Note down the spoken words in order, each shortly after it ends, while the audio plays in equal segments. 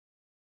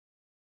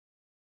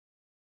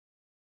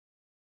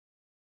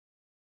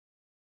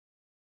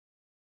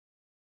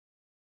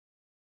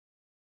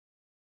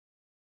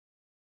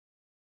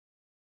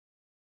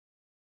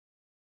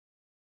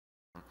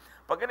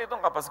Pag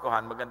ganitong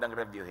Kapaskuhan, magandang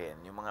reviewin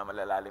yung mga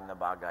malalalim na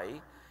bagay.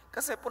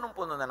 Kasi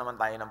punong-puno na naman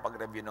tayo ng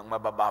pag-review ng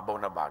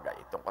mabababaw na bagay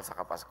tungkol sa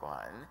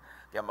Kapaskuhan.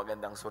 Kaya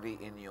magandang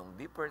suriin yung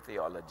deeper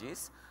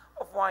theologies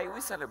of why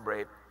we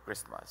celebrate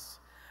Christmas.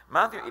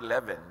 Matthew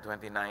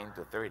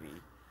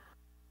 11:29-30,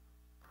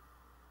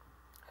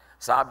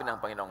 sabi ng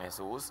Panginoong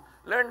Jesus,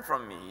 "Learn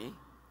from me,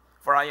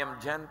 for I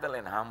am gentle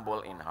and humble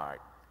in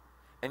heart,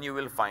 and you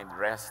will find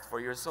rest for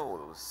your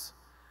souls.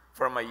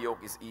 For my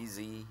yoke is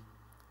easy,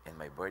 and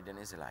my burden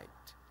is light."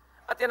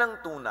 At yan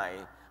ang tunay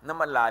na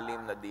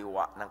malalim na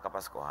diwa ng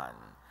Kapaskuhan.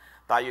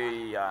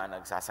 Tayo'y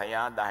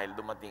nagsasaya dahil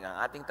dumating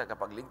ang ating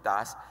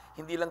tagapagligtas,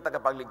 hindi lang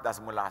tagapagligtas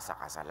mula sa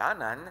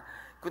kasalanan,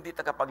 kundi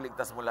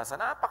tagapagligtas mula sa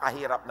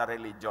napakahirap na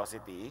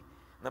religiosity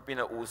na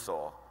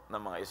pinauso ng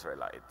mga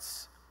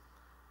Israelites.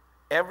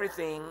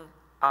 Everything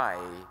I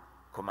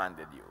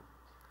commanded you,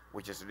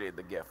 which is really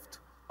the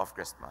gift of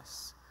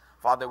Christmas.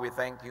 Father, we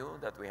thank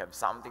you that we have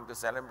something to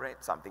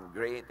celebrate, something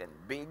great and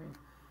big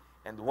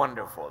and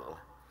wonderful.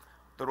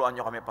 Turuan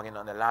niyo kami,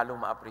 Panginoon, na lalong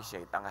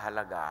ma-appreciate ang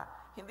halaga,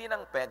 hindi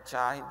ng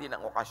petsa, hindi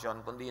ng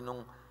okasyon, kundi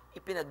nung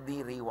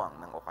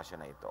ipinagdiriwang ng okasyon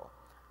na ito,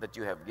 that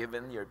you have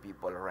given your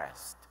people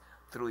rest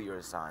through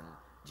your Son,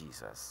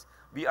 Jesus.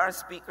 Be our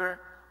speaker,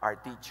 our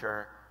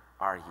teacher,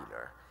 our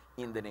healer.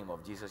 In the name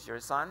of Jesus,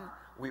 your Son,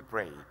 we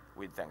pray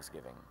with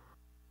thanksgiving.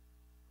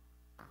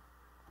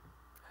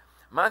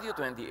 Matthew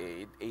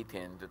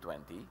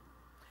 28:18-20,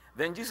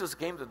 "Then Jesus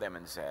came to them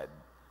and said,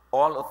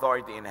 'All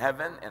authority in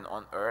heaven and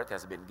on earth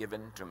has been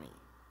given to me.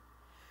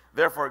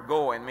 Therefore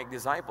go and make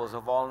disciples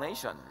of all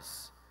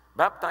nations,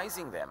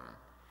 baptizing them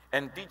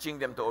and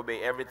teaching them to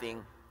obey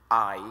everything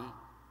I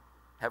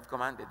have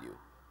commanded you.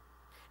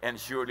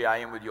 And surely I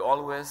am with you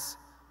always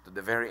to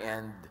the very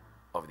end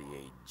of the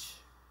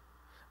age.'"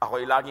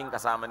 Ako'y laging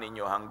kasama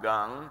ninyo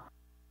hanggang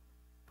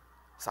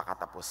sa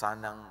katapusan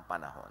ng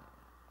panahon.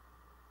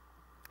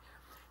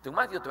 Itong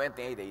Matthew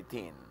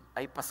 28:18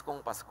 ay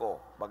Paskong Pasko,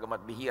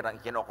 bagamat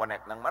bihirang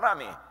kinoconnect ng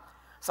marami.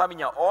 Sabi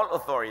niya, all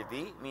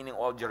authority, meaning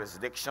all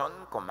jurisdiction,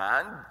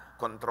 command,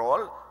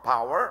 control,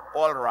 power,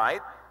 all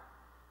right,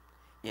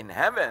 in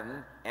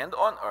heaven and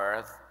on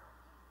earth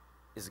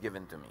is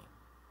given to me.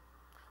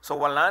 So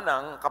wala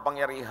nang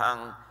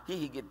kapangyarihang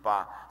hihigit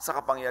pa sa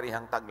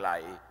kapangyarihang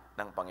taglay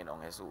ng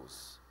Panginoong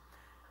Jesus.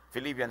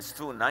 Philippians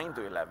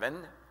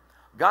 2:9-11,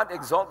 "God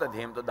exalted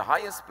him to the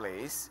highest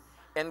place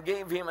and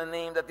gave him a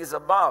name that is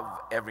above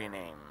every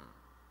name,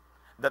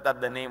 that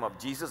at the name of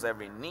Jesus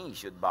every knee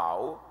should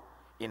bow,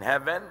 in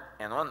heaven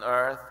and on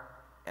earth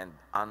and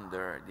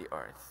under the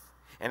earth,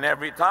 and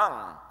every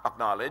tongue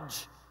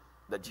acknowledge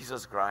that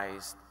Jesus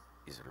Christ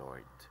is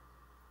Lord."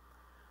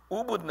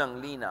 Ubod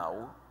ng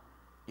linaw,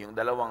 yung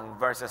dalawang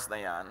verses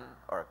na yan,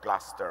 or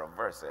cluster of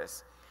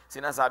verses,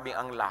 sinasabing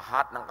ang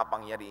lahat ng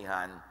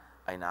kapangyarihan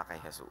ay na kay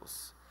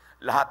Jesus.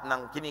 Lahat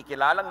ng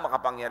kinikilalang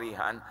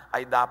makapangyarihan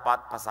ay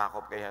dapat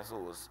pasakop kay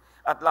Jesus.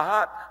 At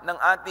lahat ng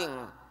ating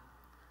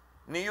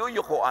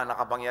niyuyukuan na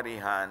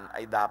kapangyarihan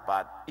ay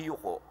dapat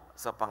iyuko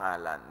sa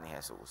pangalan ni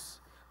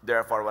Jesus.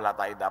 Therefore, wala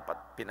tayo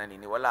dapat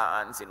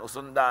pinaniniwalaan,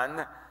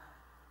 sinusundan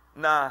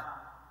na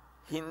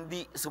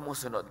hindi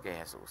sumusunod kay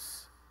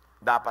Jesus.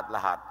 Dapat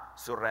lahat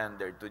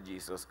surrendered to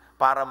Jesus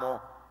para mo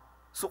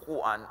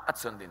sukuan at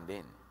sundin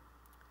din.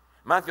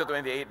 Matthew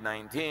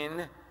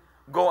 28:19,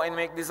 "Go and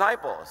make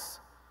disciples."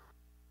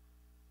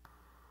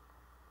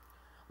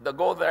 The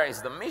go there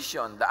is the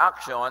mission, the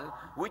action,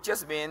 which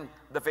has been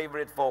the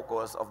favorite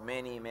focus of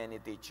many,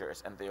 many teachers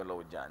and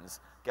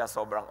theologians. Kaya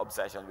sobrang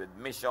obsession with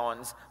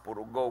missions,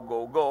 puro go,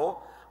 go,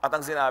 go. At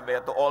ang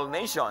sinabi, to all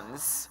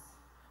nations,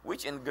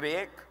 which in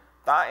Greek,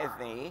 ta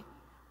ethne,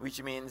 which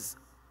means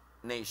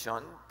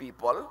nation,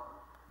 people,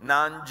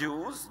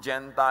 non-Jews,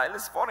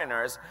 Gentiles,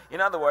 foreigners.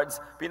 In other words,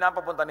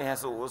 pinapapunta ni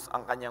Jesus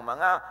ang kanyang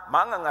mga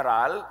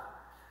mangangaral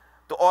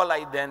to all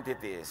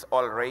identities,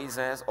 all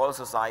races, all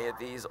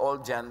societies, all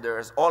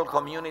genders, all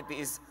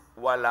communities,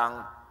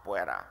 walang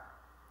puwera.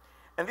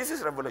 And this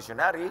is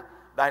revolutionary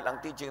dahil ang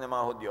teaching ng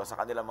mga Hudyo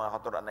sa kanilang mga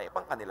katuruan ay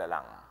pang kanila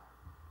lang.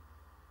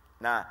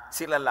 Na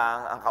sila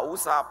lang ang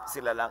kausap,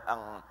 sila lang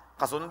ang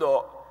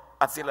kasundo,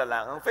 at sila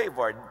lang ang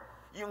favored.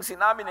 Yung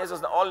sinabi ni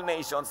Jesus na all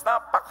nations,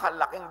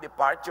 napakalaking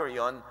departure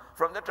yon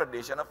from the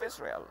tradition of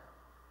Israel.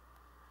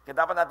 Kaya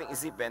dapat nating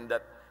isipin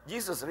that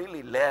Jesus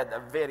really led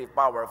a very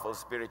powerful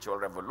spiritual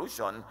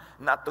revolution,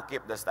 not to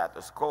keep the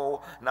status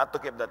quo, not to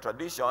keep the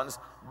traditions,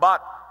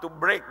 but to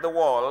break the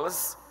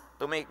walls,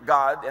 to make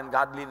God and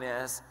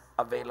godliness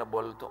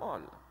available to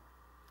all.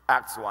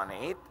 Acts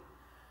 1:8,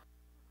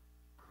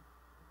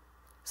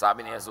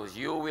 sabi ni Jesus,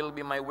 "You will be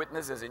my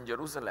witnesses in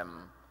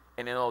Jerusalem,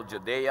 and in all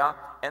Judea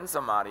and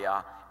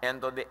Samaria, and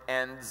to the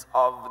ends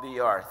of the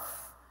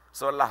earth."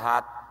 So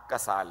lahat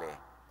kasali.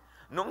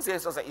 Nung si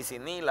Jesus ay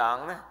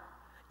isinilang,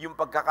 yung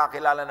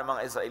pagkakakilala ng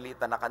mga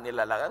Israelita na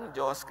kanila lang ang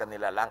Diyos,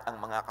 kanila lang ang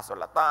mga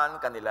kasulatan,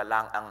 kanila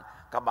lang ang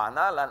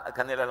kabanalan, at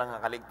kanila lang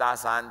ang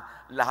kaligtasan,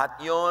 lahat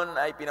yon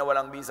ay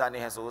pinawalang bisa ni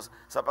Jesus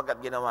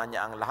sapagkat ginawa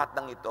niya ang lahat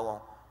ng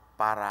ito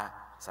para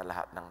sa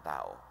lahat ng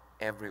tao,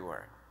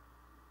 everywhere.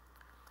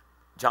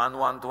 John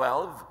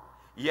 1:12,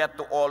 Yet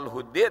to all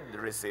who did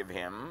receive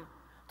Him,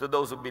 to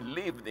those who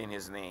believed in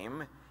His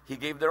name, He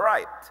gave the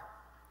right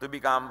to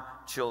become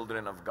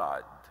children of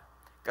God.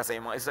 Kasi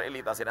yung mga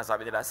Israelita,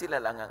 sinasabi nila, sila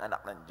lang ang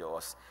anak ng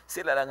Diyos.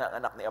 Sila lang ang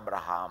anak ni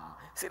Abraham.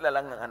 Sila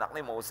lang ang anak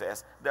ni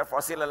Moses.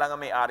 Therefore, sila lang ang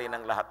may-ari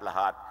ng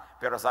lahat-lahat.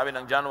 Pero sabi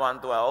ng John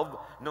 1:12,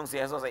 nung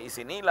si Jesus ay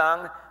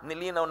isinilang,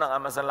 nilinaw ng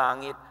Ama sa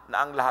langit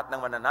na ang lahat ng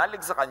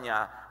mananalig sa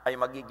Kanya ay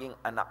magiging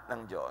anak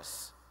ng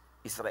Diyos.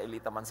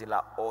 Israelita man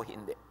sila o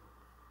hindi.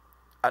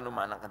 Ano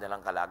man ang kanilang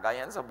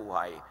kalagayan sa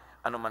buhay,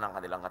 ano man ang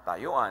kanilang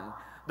katayuan.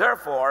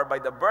 Therefore, by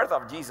the birth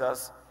of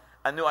Jesus,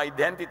 a new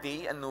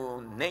identity, a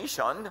new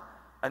nation,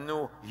 a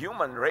new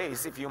human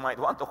race, if you might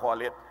want to call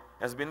it,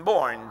 has been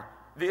born.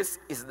 This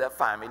is the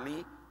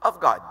family of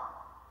God.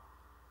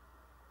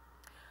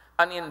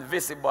 An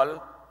invisible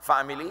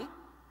family,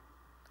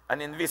 an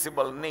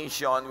invisible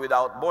nation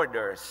without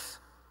borders,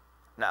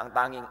 na ang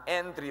tanging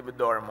entry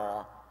door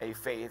mo ay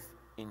faith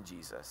in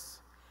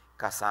Jesus.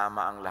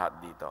 Kasama ang lahat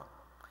dito.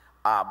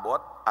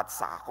 Abot at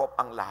sakop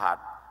ang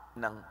lahat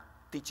ng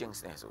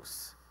teachings ni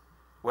Jesus.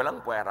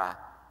 Walang puwera,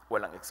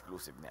 walang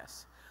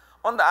exclusiveness.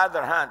 On the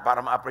other hand, para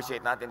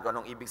ma-appreciate natin kung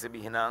anong ibig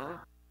sabihin ng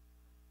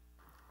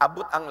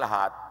abot ang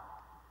lahat,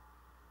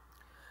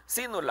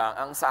 sino lang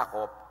ang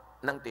sakop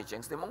ng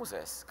teachings ni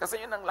Moses?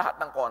 Kasi yun ang lahat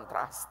ng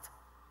contrast.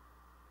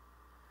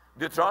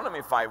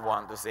 Deuteronomy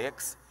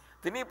 5:1-6,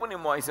 tinipon ni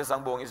Moises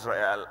ang buong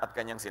Israel at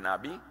kanyang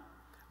sinabi,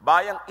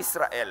 Bayang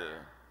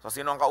Israel. So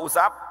sino ang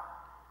kausap?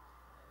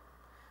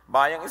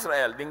 Bayang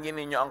Israel, dinggin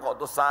ninyo ang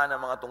kautusan ng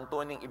mga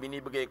tungtuning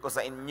ibinibigay ko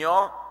sa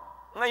inyo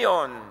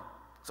ngayon.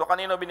 So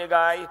kanino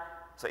binigay?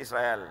 Sa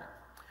Israel.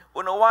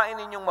 Unawain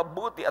ninyong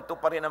mabuti at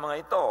tuparin ang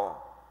mga ito.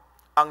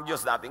 Ang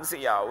Diyos nating si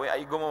Yahweh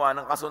ay gumawa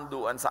ng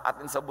kasunduan sa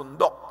atin sa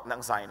bundok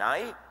ng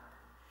Sinai,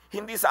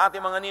 hindi sa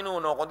ating mga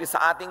ninuno, kundi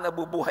sa ating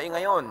nabubuhay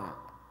ngayon.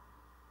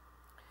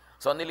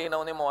 So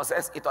nilinaw ni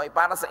Moses, ito ay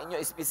para sa inyo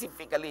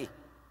specifically,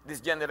 this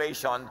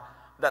generation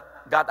that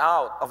got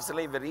out of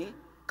slavery,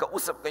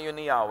 kausap kayo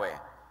ni Yahweh.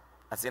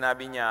 At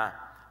sinabi niya,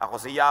 ako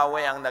si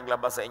Yahweh ang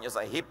naglabas sa inyo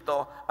sa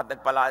Ehipto at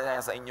nagpalaya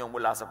sa inyo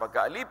mula sa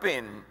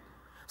pagkaalipin.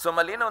 So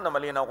malinaw na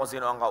malinaw kung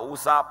sino ang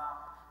kausap,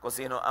 kung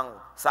sino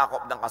ang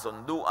sakop ng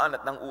kasunduan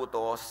at ng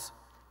utos,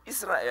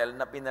 Israel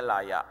na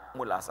pinalaya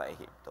mula sa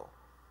Ehipto.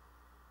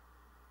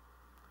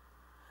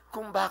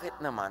 Kung bakit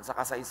naman sa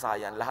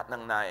kasaysayan lahat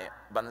ng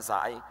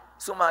bansa ay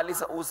sumali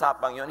sa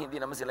usapang yon, hindi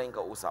naman sila yung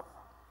kausap.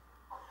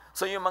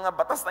 So yung mga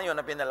batas na yon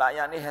na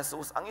pinalaya ni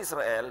Jesus ang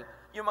Israel,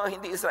 yung mga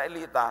hindi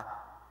Israelita,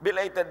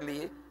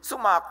 belatedly,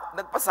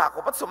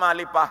 nagpasakop at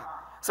sumali pa.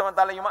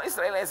 Samantala yung mga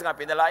Israelites nga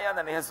pinalaya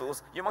na ni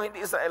Jesus, yung mga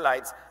hindi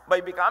Israelites,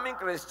 by becoming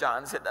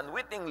Christians, had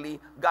unwittingly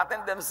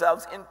gotten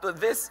themselves into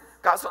this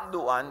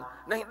kasunduan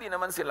na hindi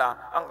naman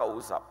sila ang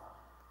kausap.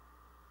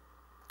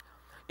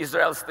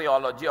 Israel's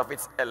theology of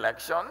its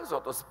election,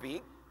 so to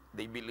speak,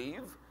 they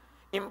believe,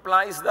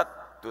 implies that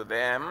to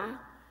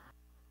them,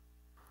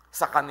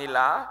 sa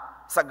kanila,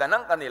 sa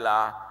ganang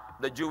kanila,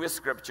 the Jewish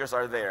scriptures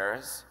are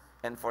theirs,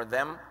 and for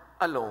them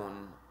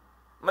alone.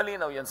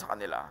 Malinaw yan sa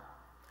kanila.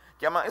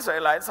 Kaya mga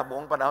Israelites sa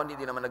buong panahon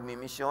hindi naman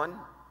nagmi-mission.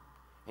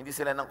 Hindi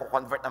sila nang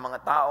convert ng mga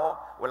tao.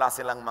 Wala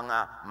silang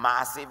mga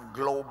massive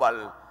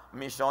global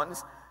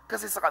missions.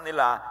 Kasi sa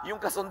kanila,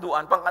 yung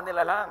kasunduan, pang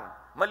kanila lang.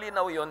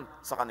 Malinaw yun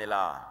sa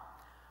kanila.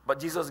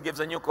 But Jesus gives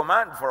a new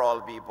command for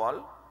all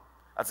people.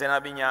 At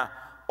sinabi niya,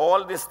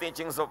 all these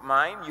teachings of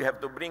mine, you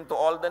have to bring to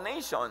all the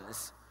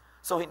nations.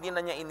 So hindi na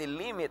niya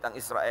inilimit ang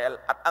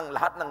Israel at ang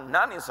lahat ng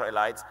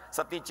non-Israelites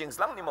sa teachings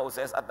lang ni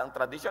Moses at ang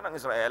tradisyon ng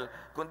Israel,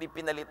 kundi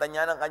pinalitan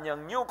niya ng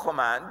kanyang new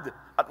command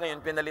at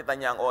ngayon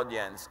pinalitan niya ang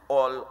audience,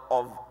 all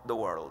of the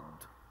world.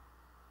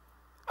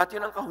 At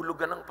yun ang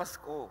kahulugan ng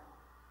Pasko.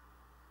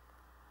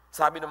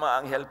 Sabi ng mga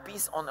anghel,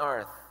 peace on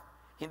earth.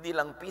 Hindi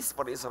lang peace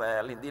for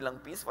Israel, hindi lang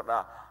peace for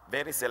a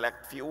very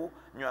select few,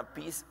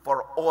 peace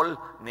for all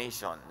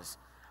nations.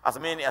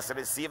 As many as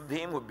received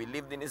Him, who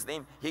believed in His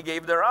name, He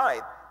gave the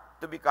right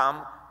to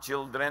become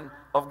children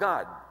of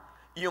God.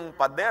 Yung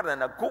pader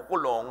na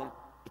nagkukulong,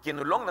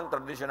 ikinulong ng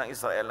tradisyon ng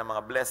Israel ng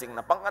mga blessing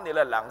na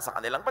pangkanila lang sa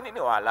kanilang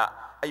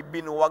paniniwala, ay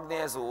binuwag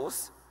ni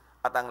Jesus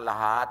at ang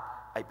lahat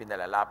ay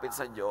pinalalapit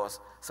sa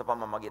Diyos sa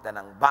pamamagitan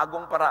ng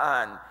bagong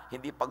paraan,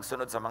 hindi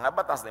pagsunod sa mga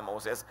batas ni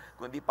Moses,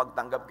 kundi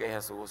pagtanggap kay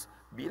Jesus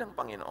bilang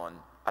Panginoon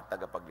at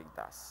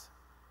tagapagligtas.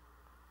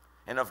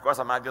 And of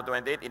course, sa Matthew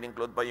 28,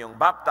 in-include pa yung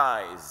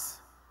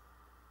baptize.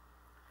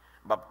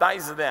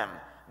 Baptize them.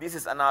 This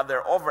is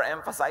another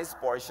overemphasized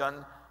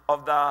portion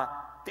of the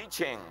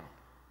teaching.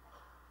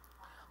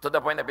 To the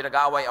point na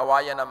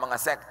pinag-aaway-awayan ng mga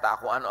sekta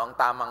kung ano ang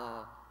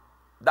tamang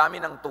dami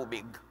ng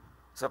tubig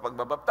sa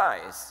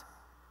pagbabaptize.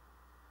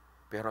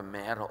 Pero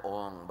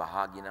merong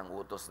bahagi ng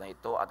utos na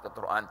ito at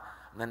katuruan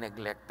na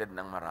neglected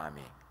ng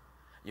marami.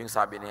 Yung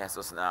sabi ni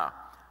Jesus na,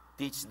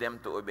 teach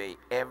them to obey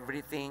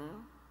everything,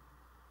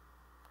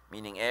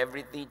 meaning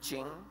every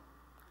teaching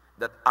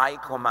that I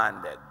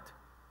commanded.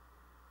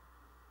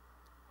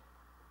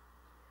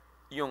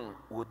 Yung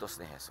utos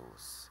ni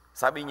Jesus.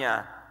 Sabi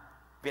niya,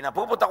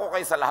 pinapupunta ko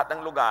kayo sa lahat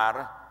ng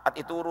lugar at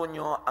ituro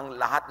nyo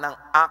ang lahat ng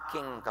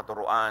aking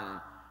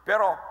katuruan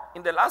Pero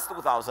in the last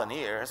 2,000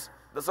 years,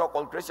 the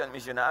so-called Christian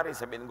missionaries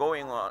have been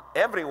going on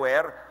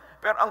everywhere,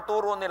 pero ang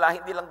turo nila,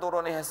 hindi lang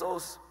turo ni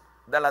Jesus.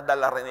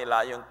 Dala-dala rin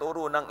nila yung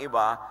turo ng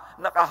iba,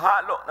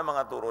 nakahalo ng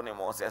mga turo ni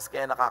Moses,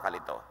 kaya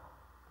nakakalito.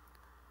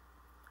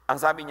 Ang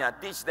sabi niya,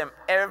 teach them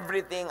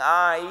everything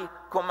I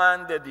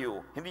commanded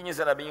you. Hindi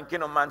niya sinabi yung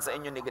kinuman sa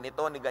inyo ni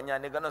ganito, ni ganyan,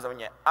 ni gano'n. Sabi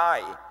niya,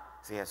 I,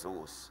 si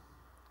Jesus.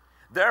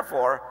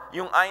 Therefore,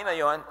 yung I na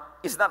yon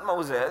is not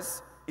Moses,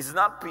 is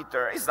not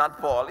Peter, is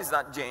not Paul, is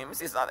not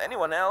James, is not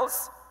anyone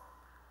else.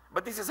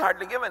 But this is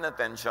hardly given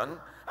attention.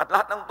 At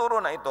lahat ng turo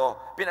na ito,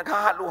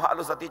 pinaghahalo-halo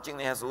sa teaching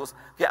ni Jesus.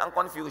 Kaya ang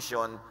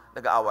confusion,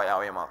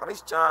 nag-aaway-aaway yung mga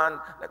Christian,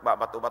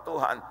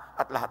 nagbabatu-batuhan,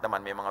 at lahat naman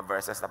may mga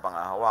verses na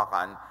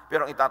pangahawakan.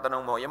 Pero ang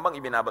itatanong mo, yung bang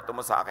ibinabato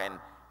mo sa akin,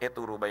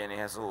 turo ba yan ni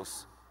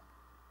Jesus?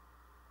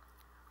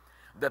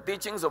 The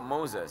teachings of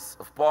Moses,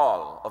 of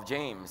Paul, of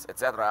James,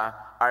 etc.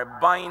 are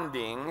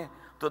binding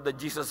to the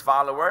Jesus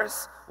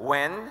followers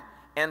when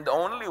and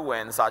only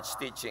when such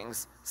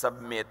teachings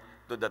submit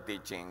to the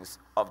teachings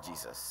of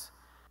Jesus.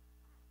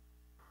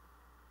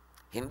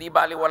 Hindi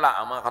baliwala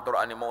ang mga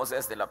katuruan ni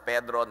Moses, nila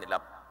Pedro, nila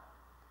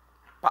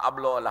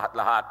Pablo,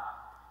 lahat-lahat.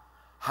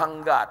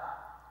 Hanggat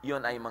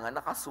yun ay mga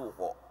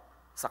nakasuko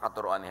sa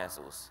katuruan ni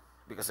Jesus.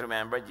 Because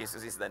remember,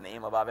 Jesus is the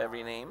name above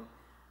every name.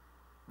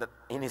 That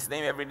in His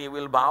name every knee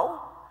will bow,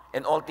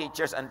 and all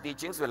teachers and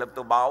teachings will have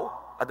to bow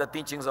at the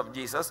teachings of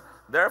Jesus.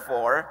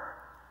 Therefore,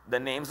 the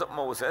names of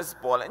Moses,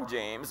 Paul, and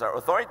James are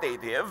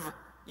authoritative,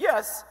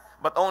 yes,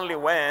 but only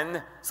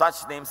when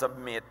such names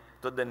submit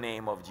to the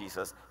name of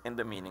Jesus and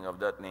the meaning of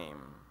that name.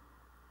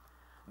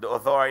 The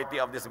authority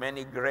of these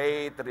many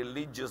great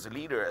religious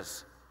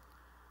leaders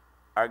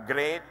are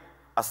great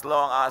as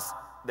long as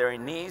their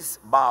knees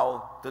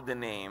bow to the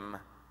name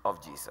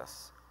of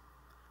Jesus.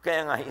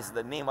 Kaya nga, He is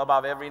the name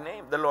above every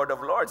name, the Lord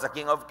of Lords, the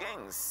King of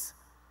Kings.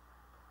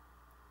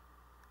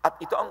 At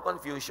ito ang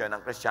confusion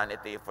ng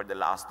Christianity for the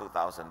last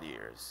 2,000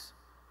 years.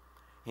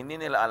 Hindi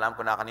nila alam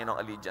kung na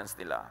kaninong allegiance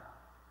nila.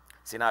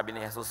 Sinabi ni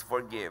Jesus,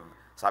 forgive.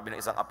 Sabi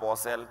ng isang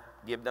apostle,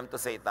 give them to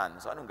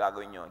Satan. So anong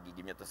gagawin nyo?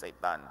 Give nyo to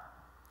Satan.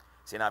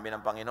 Sinabi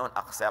ng Panginoon,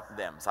 accept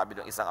them. Sabi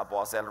ng isang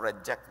apostle,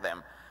 reject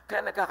them.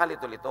 Kaya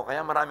nagkakalito-lito.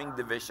 Kaya maraming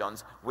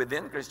divisions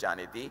within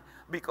Christianity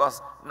because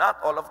not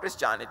all of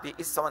Christianity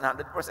is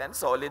 100%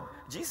 solid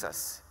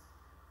Jesus.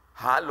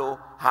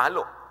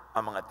 Halo-halo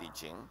ang mga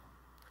teaching.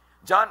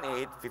 John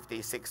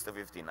 8:56 to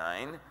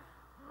 59.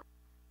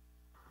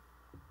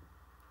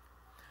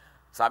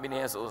 Sabi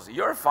ni Jesus,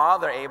 your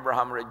father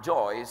Abraham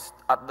rejoiced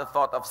at the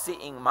thought of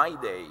seeing my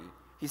day.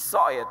 He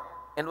saw it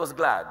and was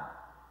glad.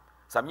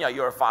 Sabi niya,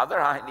 your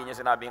father, hindi niya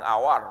sinabing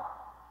our.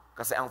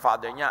 Kasi ang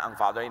father niya, ang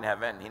father in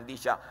heaven. Hindi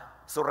siya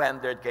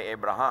surrendered kay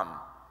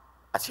Abraham.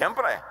 At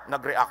siyempre,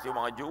 nag-react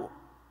yung mga Jew.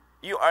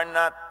 You are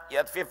not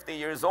yet 50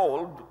 years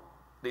old,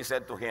 they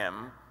said to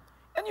him,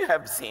 and you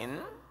have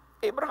seen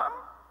Abraham?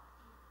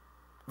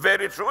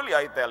 Very truly,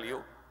 I tell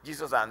you,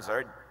 Jesus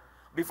answered,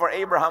 before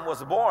Abraham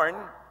was born,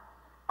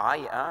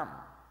 I am.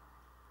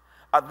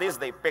 At this,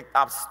 they picked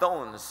up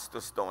stones to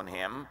stone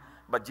him,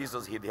 but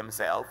Jesus hid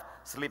himself,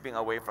 slipping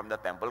away from the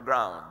temple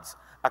grounds.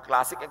 A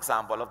classic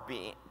example of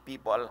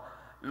people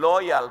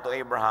loyal to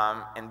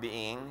Abraham and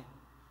being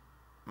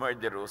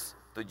murderous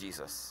to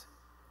Jesus.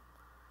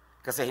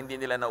 Kasi hindi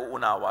nila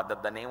nauunawa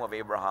that the name of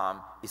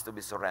Abraham is to be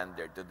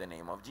surrendered to the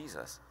name of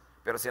Jesus.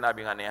 Pero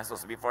sinabi nga ni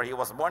Jesus, before he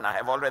was born, I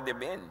have already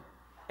been.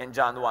 And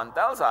John 1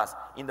 tells us,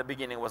 in the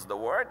beginning was the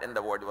Word, and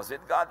the Word was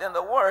with God, and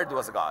the Word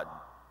was God.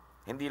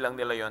 Hindi lang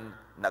nila yon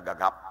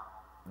nagagap.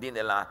 Hindi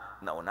nila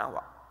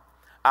naunawa.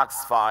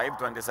 Acts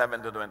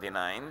 5:27 to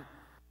 29.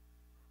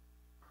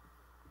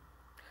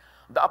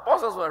 The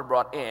apostles were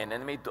brought in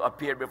and made to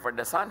appear before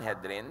the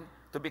Sanhedrin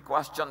to be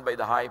questioned by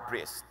the high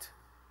priest.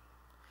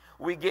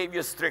 We gave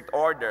you strict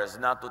orders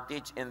not to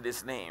teach in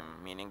this name,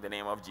 meaning the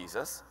name of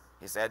Jesus.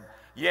 He said,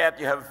 yet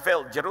you have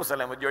filled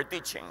Jerusalem with your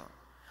teaching.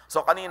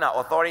 So kanina,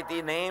 authority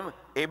name,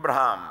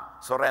 Abraham,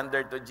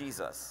 surrendered to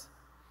Jesus.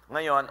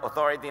 Ngayon,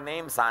 authority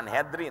name,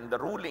 Sanhedrin, the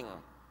ruling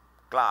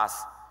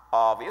class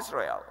of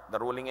Israel, the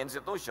ruling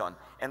institution.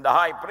 And the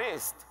high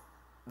priest,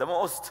 the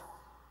most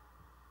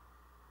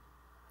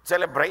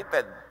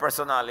celebrated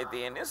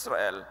personality in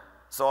Israel.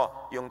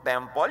 So, yung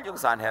temple, yung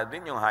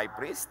Sanhedrin, yung high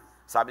priest,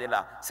 sabi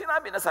nila,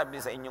 sinabi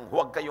sa inyong,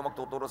 huwag kayo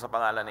magtuturo sa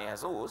pangalan ni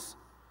Jesus.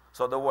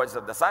 So, the words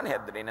of the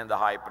Sanhedrin and the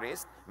high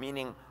priest,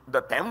 meaning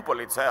the temple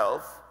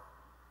itself,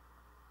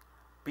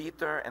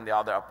 Peter and the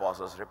other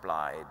apostles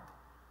replied,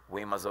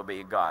 we must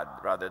obey God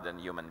rather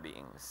than human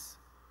beings.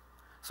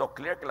 So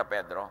clear kila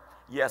Pedro,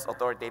 yes,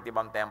 authoritative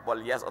ang temple,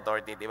 yes,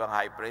 authoritative ang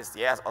high priest,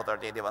 yes,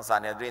 authoritative ang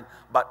Sanhedrin,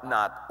 but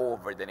not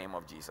over the name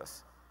of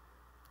Jesus.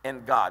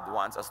 And God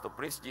wants us to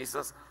preach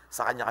Jesus,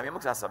 sa Kanya kami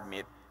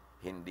magsasubmit,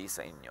 hindi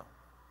sa inyo.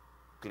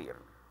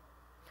 Clear.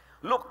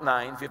 Luke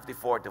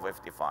 9:54 to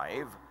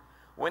 55,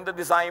 when the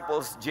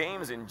disciples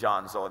James and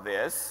John saw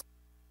this,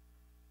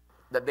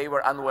 that they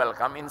were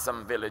unwelcome in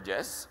some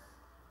villages,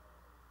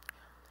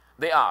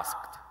 they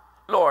asked,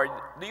 Lord,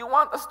 do you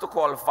want us to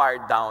call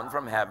fire down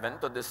from heaven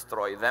to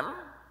destroy them?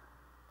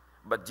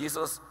 But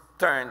Jesus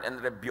turned and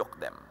rebuked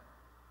them.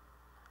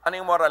 Ano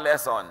yung moral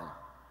lesson?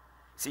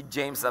 Si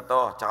James na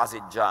to, tsaka si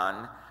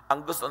John,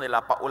 ang gusto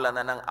nila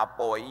paulanan ng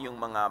apoy yung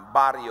mga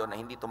baryo na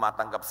hindi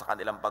tumatanggap sa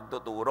kanilang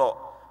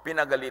pagtuturo.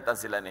 Pinagalitan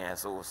sila ni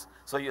Jesus.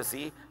 So you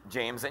see,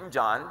 James and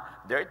John,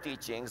 their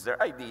teachings, their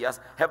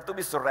ideas have to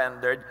be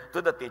surrendered to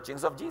the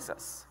teachings of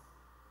Jesus.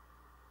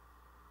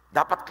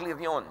 Dapat clear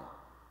yun.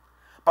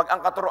 Pag ang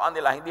katuroan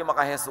nila hindi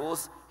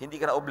maka-Jesus, hindi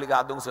ka na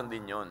obligadong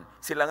sundin yun.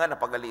 Sila nga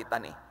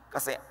napagalitan eh.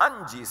 Kasi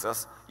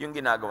un-Jesus yung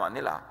ginagawa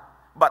nila.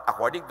 But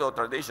according to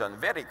tradition,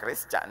 very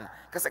Christian,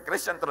 kasi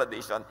Christian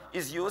tradition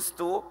is used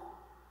to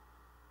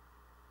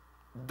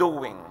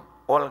doing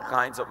all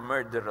kinds of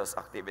murderous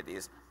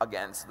activities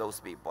against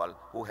those people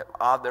who have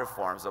other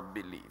forms of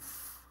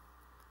belief.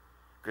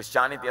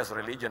 Christianity as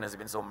religion has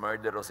been so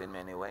murderous in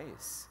many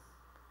ways,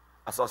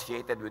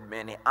 associated with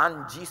many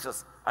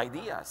un-Jesus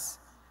ideas.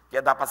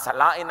 Kaya dapat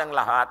salain ng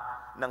lahat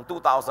ng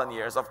 2,000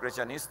 years of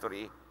Christian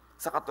history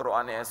sa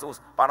katuroan ni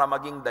Jesus para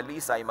maging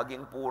dalisay,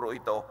 maging puro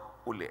ito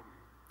uli.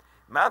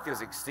 Matthew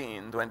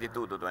 16,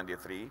 22 to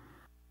 23,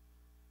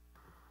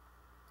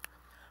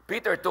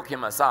 Peter took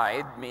him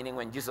aside, meaning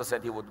when Jesus said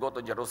he would go to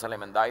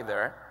Jerusalem and die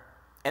there,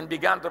 and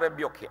began to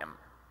rebuke him.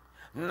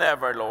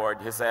 Never,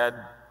 Lord, he said,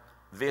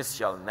 this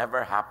shall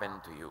never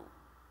happen to you.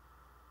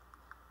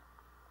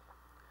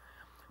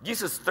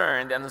 Jesus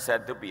turned and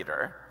said to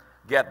Peter,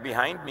 get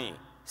behind me,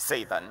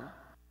 Satan.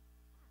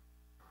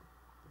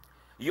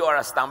 You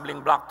are a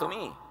stumbling block to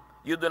me.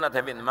 You do not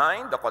have in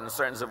mind the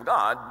concerns of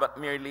God, but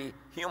merely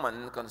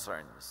human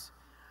concerns.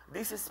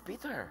 This is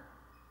Peter,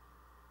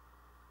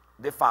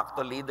 de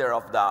facto leader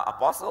of the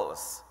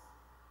apostles.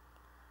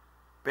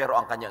 Pero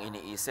ang kanyang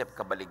iniisip,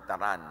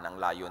 kabaligtaran ng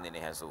layunin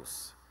ni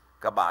Jesus.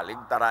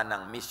 Kabaligtaran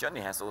ng mission ni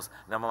Jesus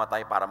na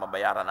mamatay para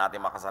mabayaran natin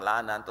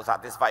makasalanan, to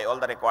satisfy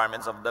all the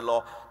requirements of the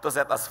law, to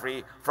set us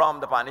free from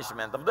the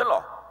punishment of the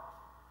law.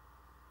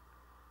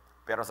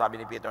 Pero sabi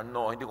ni Peter,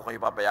 no, hindi ko kayo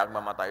papayag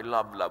mamatay.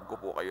 Love ko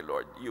po kayo,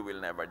 Lord. You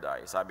will never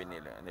die. Sabi ni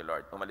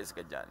Lord, umalis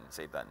ka dyan,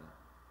 Satan.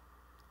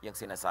 Yung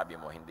sinasabi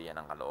mo, hindi yan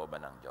ang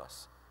kalooban ng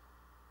Diyos.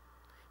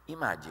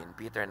 Imagine,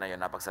 Peter na yun,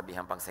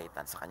 napagsabihan pang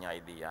Satan sa kanyang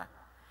idea.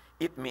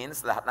 It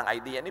means, lahat ng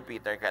idea ni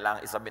Peter,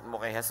 kailangan isabit mo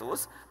kay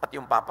Jesus, at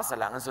yung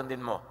papasalangan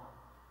sundin mo.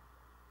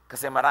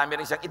 Kasi marami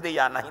rin siyang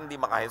ideya na hindi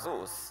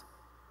maka-Jesus.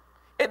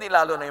 Eh di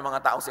lalo na yung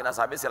mga taong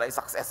sinasabi, sila yung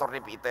successor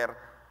ni Peter.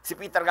 Si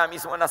Peter nga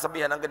mismo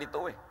nasabihan ng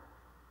ganito eh.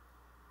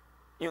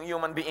 Yung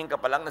human being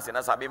ka pa lang na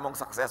sinasabi mong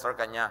successor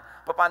ka niya,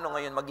 paano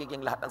ngayon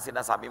magiging lahat ng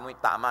sinasabi mo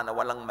yung tama na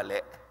walang mali?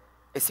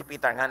 Eh si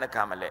Peter nga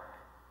nagkamali.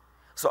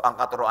 So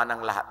ang katuroan ng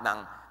lahat ng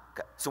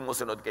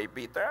sumusunod kay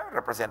Peter,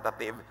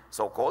 representative,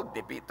 so-called ni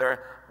Peter,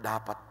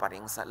 dapat pa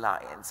rin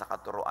salain sa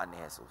katuroan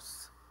ni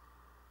Jesus.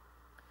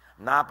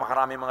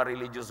 Napakarami mga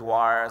religious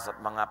wars at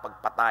mga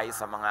pagpatay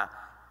sa mga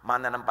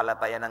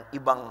mananampalataya ng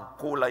ibang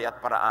kulay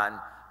at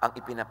paraan ang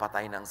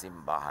ipinapatay ng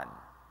simbahan.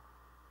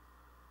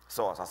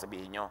 So,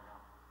 sasabihin nyo,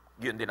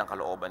 yun din ang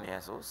kalooban ni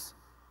Jesus.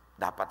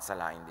 Dapat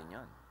salain din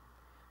yun.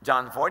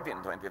 John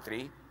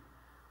 14:23,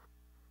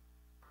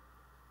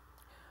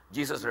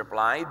 Jesus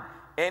replied,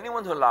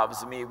 anyone who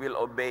loves me will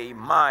obey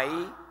my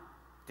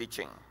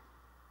teaching.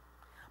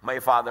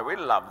 My Father will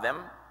love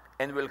them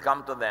and will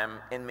come to them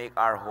and make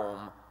our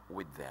home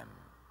with them.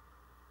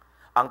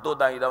 Ang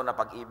tunay daw na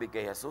pag-ibig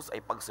kay Jesus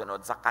ay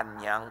pagsunod sa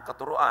kanyang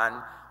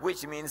katuruan,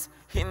 which means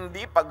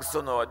hindi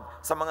pagsunod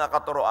sa mga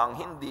katuroang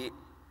hindi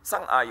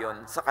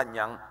sang-ayon sa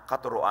kanyang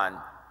katuruan.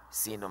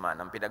 Sino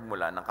man ang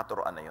pinagmulan ng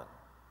katuruan na yon.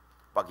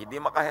 Pag hindi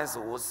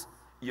maka-Jesus,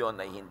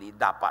 yon ay hindi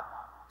dapat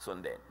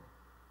sundin.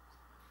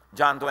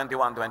 John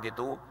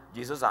 21:22,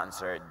 Jesus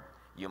answered,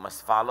 you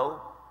must follow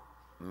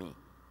me.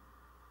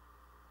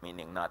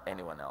 Meaning not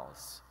anyone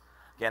else.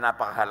 Kaya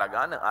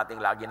napakahalaga ng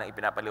ating lagi nang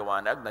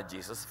ipinapaliwanag na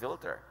Jesus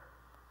filter.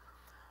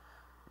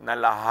 Na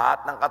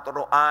lahat ng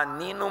katuruan,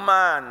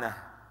 ninuman,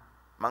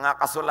 mga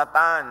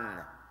kasulatan,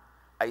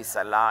 ay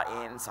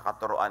salain sa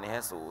katuruan ni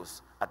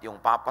Jesus. At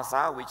yung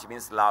papasa, which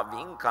means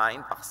loving,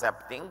 kind,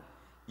 accepting,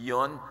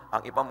 yon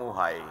ang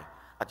ipamuhay.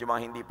 At yung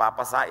mga hindi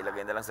papasa,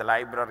 ilagay na lang sa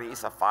library,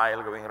 sa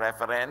file, gawing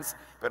reference.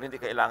 Pero hindi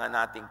kailangan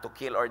nating to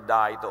kill or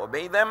die to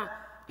obey them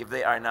if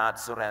they are not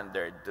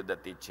surrendered to the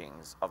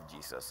teachings of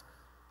Jesus.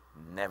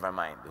 Never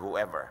mind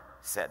whoever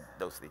said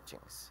those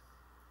teachings.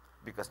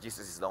 Because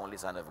Jesus is the only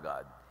Son of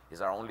God.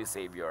 He's our only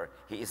Savior.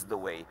 He is the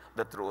way,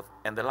 the truth,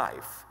 and the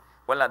life.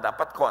 Wala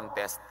dapat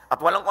contest at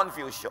walang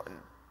confusion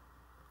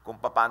kung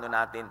paano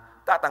natin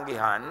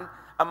tatanggihan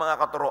ang mga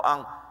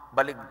katuroang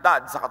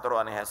baligtad sa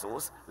katuruan ni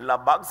Jesus,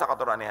 labag sa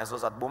katuruan ni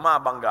Jesus, at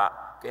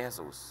bumabangga kay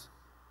Jesus.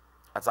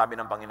 At sabi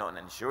ng Panginoon,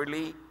 and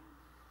surely,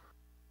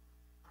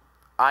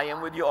 I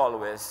am with you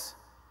always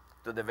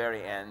to the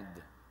very end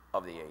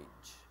of the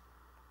age.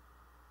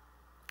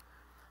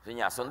 So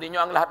niya, sundin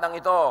nyo ang lahat ng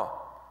ito.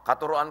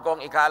 Katuruan kong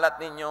ikalat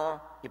ninyo,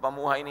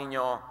 ipamuhay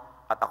ninyo,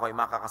 at ako'y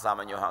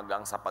makakasama nyo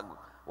hanggang sa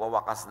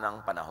pagwawakas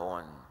ng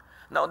panahon.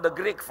 Now, the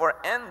Greek for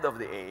end of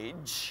the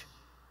age,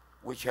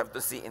 which you have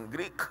to see in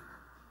Greek,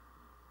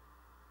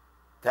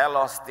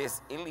 telos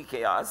tis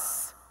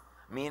ilikeas,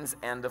 means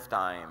end of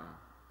time.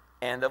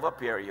 End of a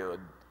period,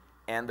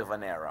 end of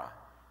an era.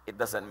 It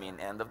doesn't mean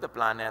end of the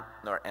planet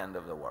nor end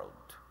of the world.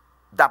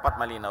 Dapat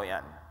malinaw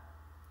yan.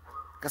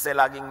 Kasi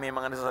laging may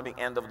mga nasasabing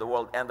end of the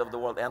world, end of the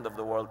world, end of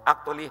the world.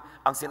 Actually,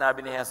 ang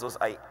sinabi ni Jesus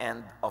ay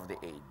end of the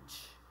age.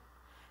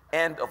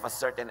 End of a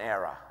certain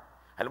era.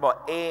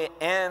 Halimbawa,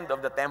 end of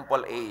the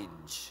temple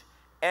age.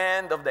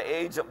 End of the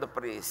age of the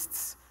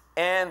priests.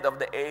 End of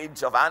the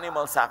age of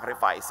animal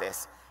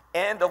sacrifices.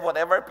 End of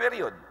whatever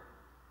period.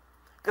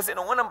 Kasi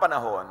noong unang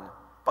panahon,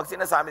 pag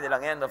sinasabi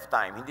nilang end of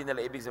time, hindi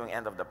nila ibig sabihin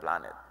end of the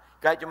planet.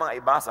 Kahit yung mga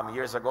iba, some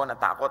years ago,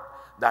 natakot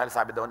dahil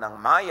sabi daw ng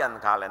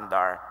Mayan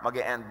calendar,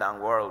 mag-e-end na ang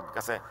world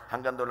kasi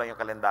hanggang doon lang yung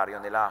kalendaryo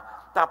nila.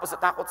 Tapos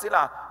natakot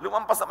sila,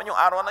 lumampas naman yung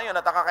araw na yun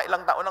at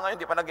nakakailang taon na ngayon,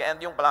 di pa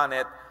nag-e-end yung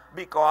planet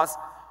because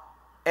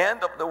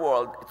end of the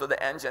world to the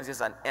ancients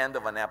is an end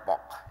of an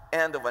epoch,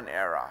 end of an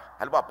era.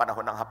 Halimbawa,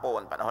 panahon ng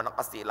Hapon, panahon ng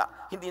Kastila,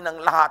 hindi ng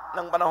lahat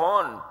ng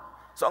panahon.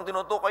 So ang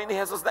tinutukoy ni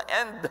Jesus, the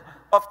end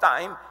of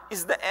time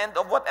is the end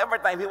of whatever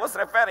time he was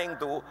referring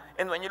to.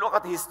 And when you look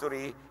at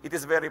history, it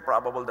is very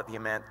probable that he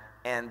meant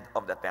end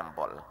of the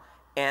temple,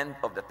 end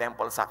of the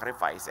temple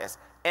sacrifices,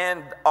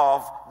 end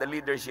of the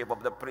leadership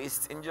of the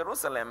priests in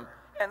Jerusalem.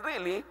 And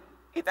really,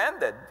 it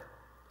ended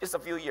just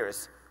a few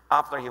years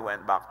after he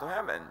went back to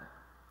heaven.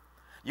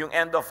 Yung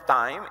end of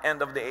time,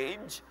 end of the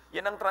age,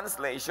 yan ang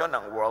translation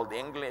ng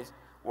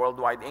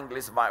Worldwide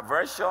English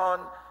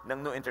Version, ng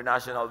New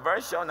International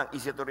Version, ng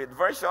Easy to Read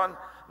Version,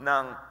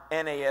 ng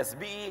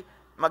NASB,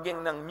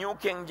 maging ng New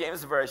King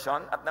James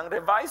Version, at ng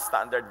Revised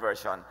Standard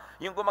Version.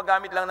 Yung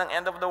gumagamit lang ng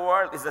end of the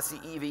world is the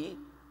CEV,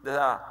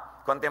 the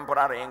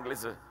Contemporary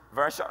English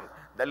Version,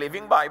 the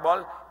Living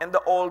Bible, and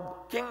the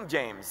Old King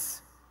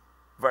James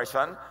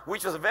Version,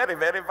 which was very,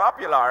 very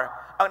popular.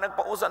 Ang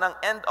nagpauso ng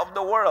end of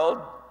the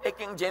world,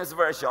 King James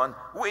Version,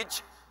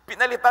 which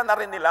pinalitan na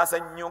rin nila sa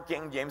New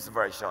King James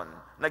Version.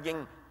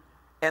 Naging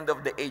end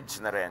of the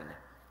age na rin.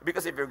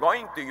 Because if you're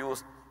going to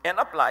use and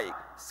apply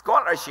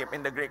scholarship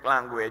in the Greek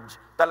language,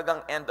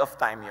 talagang end of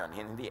time yon,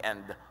 hindi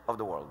end of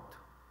the world.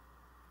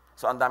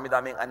 So ang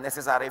dami-daming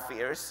unnecessary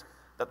fears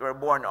that were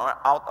born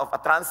out of a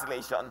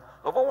translation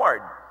of a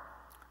word.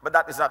 But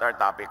that is not our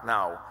topic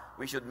now.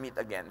 We should meet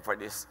again for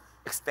this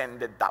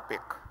extended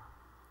topic.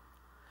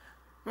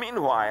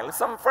 Meanwhile,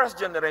 some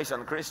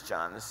first-generation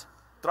Christians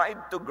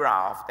tried to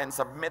graft and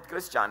submit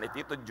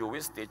Christianity to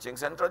Jewish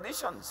teachings and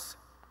traditions.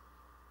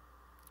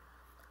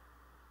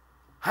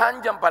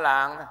 Handyan pa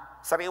lang,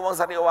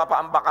 sariwang-sariwa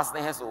pa ang bakas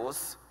ni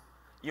Jesus,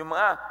 yung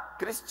mga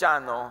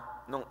Kristiyano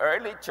nung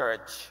early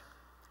church,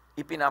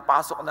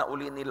 ipinapasok na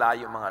uli nila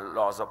yung mga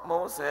laws of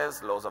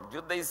Moses, laws of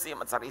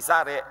Judaism, at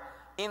sari-sari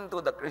into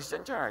the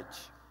Christian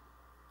church.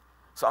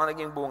 So ang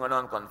naging bunga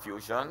noon,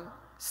 confusion,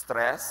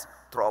 stress,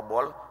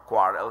 trouble,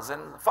 quarrels,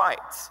 and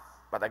fights.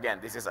 But again,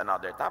 this is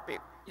another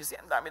topic. You see,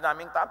 ang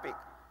dami-daming topic.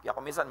 Kaya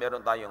kung minsan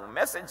meron tayong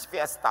message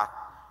fiesta,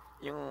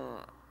 yung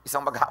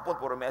isang maghapon,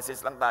 puro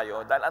message lang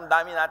tayo, dahil ang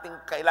dami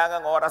nating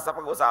kailangang oras sa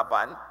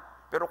pag-usapan,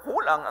 pero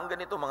kulang ang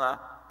ganito mga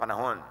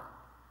panahon.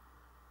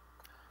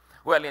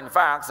 Well, in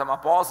fact, some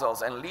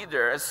apostles and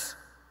leaders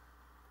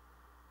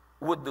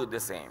would do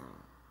the same.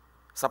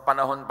 Sa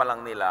panahon pa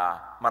lang nila,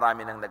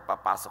 marami nang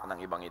nagpapasok ng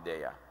ibang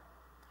ideya.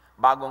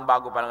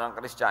 Bagong-bago pa lang ang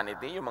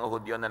Christianity, yung mga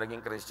Hudyo na naging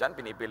Christian,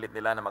 pinipilit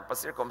nila na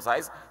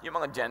magpa-circumcise. Yung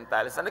mga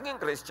Gentiles na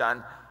naging Christian,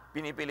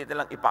 pinipilit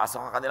nilang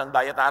ipasok ang kanilang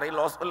dietary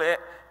laws uli,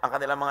 ang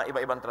kanilang mga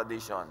iba-ibang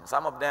tradition.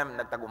 Some of them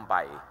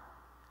nagtagumpay.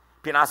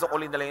 Pinasok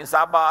uli nila yung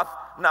Sabbath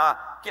na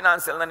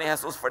kinancel na ni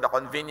Jesus for the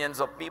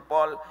convenience of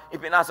people.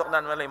 Ipinasok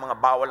na nila yung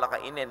mga bawal na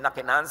kainin na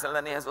kinancel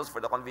na ni Jesus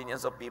for the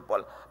convenience of people.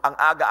 Ang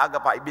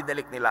aga-aga pa,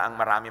 ibinalik nila ang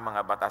marami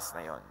mga batas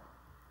na yon.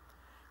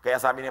 Kaya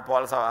sabi ni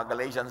Paul sa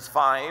Galatians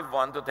 5,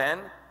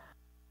 1-10,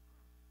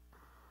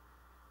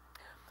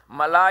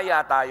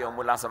 malaya tayo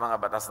mula sa mga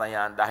batas na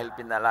yan dahil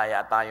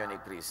pinalaya tayo ni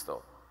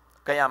Kristo.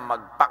 Kaya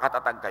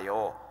magpakatatag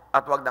kayo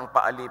at huwag nang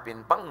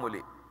paalipin pang muli.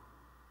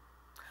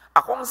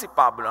 Akong si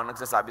Pablo ang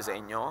nagsasabi sa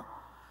inyo,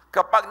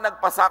 kapag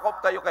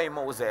nagpasakop kayo kay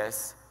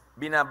Moses,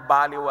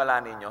 binabaliwala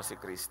ninyo si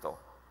Kristo.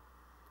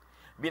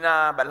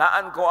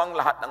 Binabalaan ko ang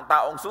lahat ng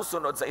taong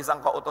susunod sa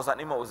isang kautusan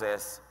ni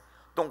Moses,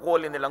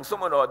 tungkulin nilang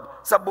sumunod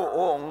sa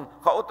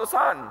buong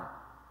kautusan.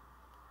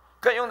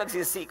 Kayong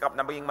nagsisikap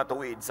na maging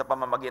matuwid sa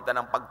pamamagitan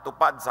ng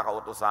pagtupad sa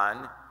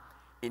kautusan,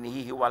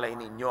 inihihiwalay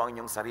ninyo ang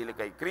inyong sarili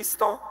kay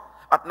Kristo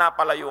at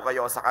napalayo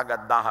kayo sa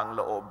kagandahang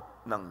loob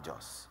ng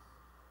Diyos.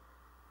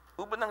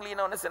 Ubod ng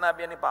linaw na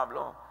sinabi ni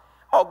Pablo.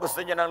 Gusto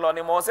niyo ng law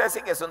ni Moses?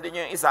 Sige, sundin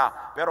niyo yung isa.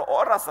 Pero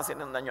oras na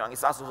sinundan niyo ang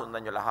isa, susundan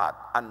niyo lahat.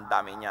 Ang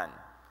dami niyan.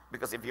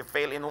 Because if you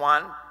fail in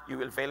one,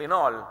 you will fail in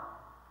all.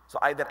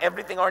 So either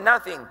everything or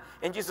nothing.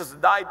 And Jesus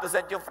died to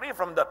set you free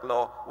from that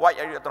law. Why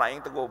are you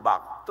trying to go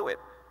back to it?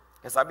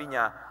 Kaya sabi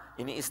niya,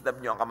 iniisdab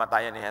niyo ang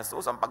kamatayan ni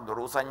Jesus, ang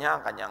pagdurusan niya,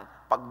 ang kanyang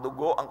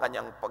pagdugo, ang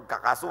kanyang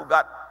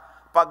pagkakasugat.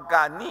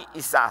 Pagka ni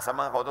isa sa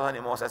mga kautusan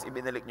ni Moses,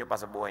 ibinalik niyo pa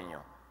sa buhay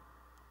niyo.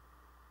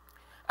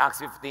 Acts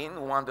 15,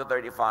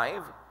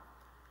 1-35,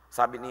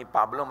 sabi ni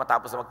Pablo,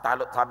 matapos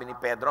magtalo, sabi ni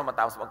Pedro,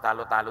 matapos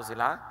magtalo-talo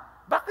sila,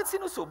 bakit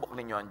sinusubok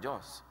ninyo ang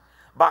Diyos?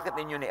 Bakit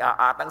ninyo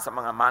niaatang sa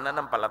mga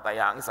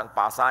mananampalataya ang isang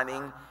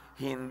pasaning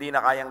hindi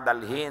na kayang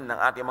dalhin ng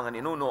ating mga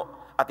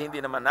ninuno at hindi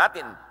naman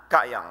natin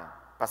kayang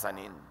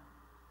pasanin?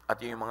 At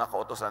yung mga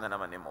kautosan na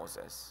naman ni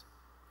Moses.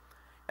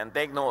 And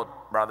take note,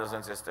 brothers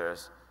and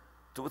sisters,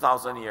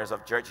 2,000 years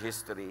of church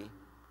history,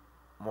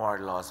 more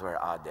laws were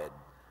added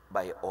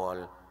by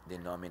all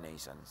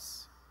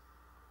denominations.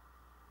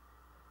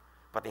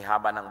 Pati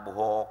haba ng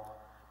buhok,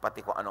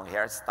 pati kung anong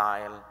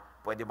hairstyle,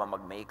 pwede ba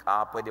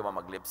mag-makeup, pwede ba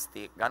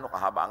mag-lipstick, gaano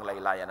kahaba ang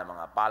laylayan ng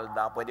mga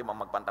palda, pwede ba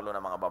magpantalo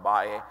ng mga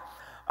babae,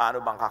 ano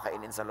bang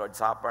kakainin sa Lord's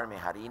Supper, may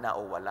harina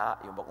o wala,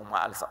 yung bang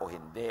umaalsa o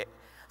hindi.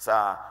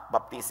 Sa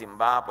baptism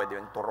ba, pwede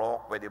yung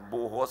turok, pwede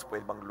buhos,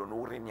 pwede bang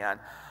lunurin yan.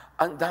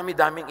 Ang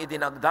dami-daming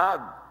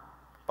idinagdag.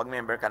 Pag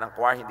member ka ng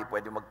choir, hindi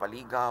pwede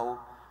magpaligaw.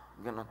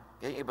 Ganun.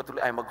 Kaya yung iba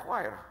tuloy ay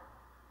mag-choir.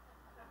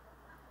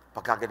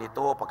 Pagka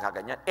ganito, pagka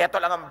ganyan.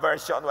 Ito lang ang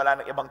version, wala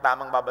nang ibang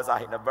tamang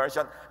babasahin na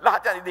version.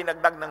 Lahat yan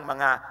idinagdag ng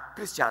mga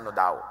Kristiyano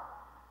daw.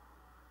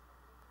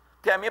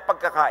 Kaya may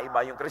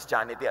pagkakaiba yung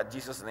Christianity at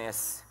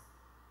Jesusness.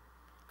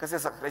 Kasi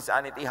sa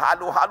Christianity,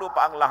 halo-halo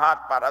pa ang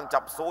lahat, parang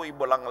chapsuy,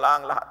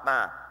 bulanglang, lahat na.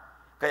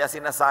 Kaya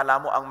sinasala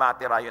mo ang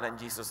matirayo ng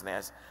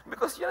Jesusness.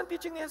 Because yun ang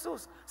teaching ni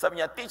Jesus.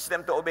 Sabi niya, teach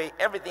them to obey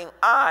everything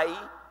I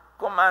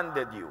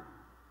commanded you.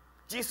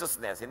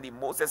 Jesusness, hindi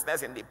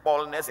Mosesness, hindi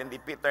Paulness,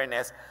 hindi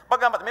Peterness.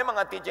 Bagamat may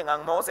mga teaching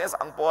ang Moses,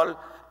 ang Paul,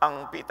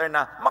 ang Peter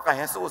na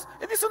maka-Jesus.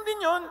 Hindi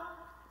sundin yun.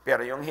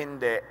 Pero yung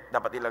hindi,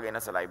 dapat ilagay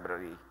na sa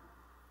library.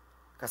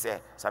 Kasi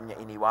sabi niya,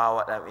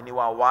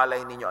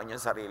 iniwawalay ninyo ang inyong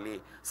sarili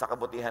sa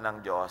kabutihan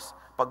ng Diyos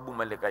pag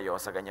bumalik kayo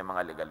sa ganyang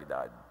mga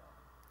legalidad.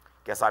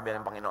 Kaya sabi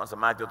ng Panginoon sa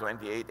Matthew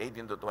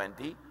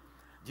 28:18-20,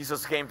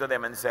 Jesus came to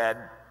them and said,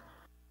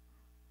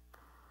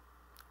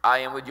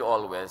 I am with you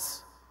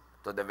always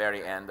to the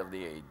very end of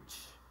the age.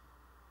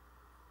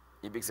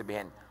 Ibig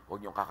sabihin, huwag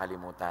niyong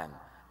kakalimutan,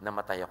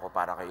 namatay ako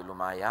para kayo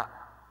lumaya.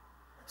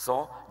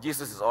 So,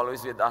 Jesus is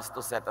always with us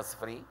to set us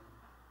free,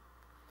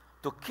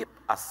 to keep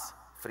us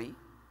free.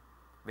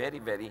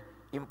 Very, very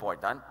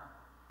important.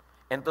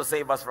 And to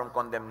save us from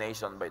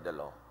condemnation by the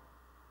law.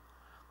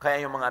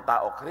 Kaya yung mga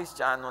tao,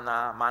 Kristiyano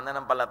na,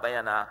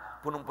 mananampalataya na,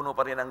 punong-puno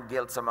pa rin ang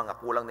guilt sa mga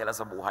kulang nila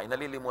sa buhay.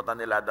 Nalilimutan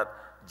nila that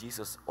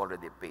Jesus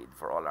already paid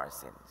for all our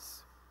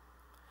sins.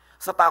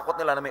 Sa takot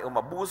nila na may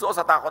umabuso,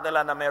 sa takot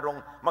nila na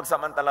mayroong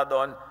magsamantala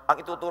doon, ang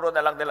ituturo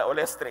na lang nila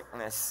uli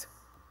strictness.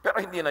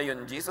 Pero hindi na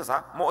yun Jesus,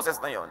 ha? Moses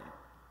na yun.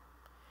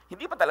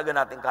 Hindi pa talaga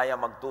natin kaya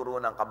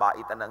magturo ng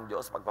kabaitan ng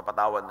Diyos,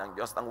 pagpapatawad ng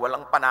Diyos, nang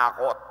walang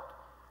panakot,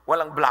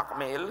 walang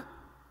blackmail.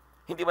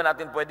 Hindi ba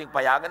natin pwedeng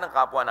payagan ng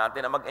kapwa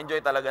natin na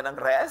mag-enjoy talaga ng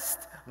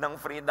rest, ng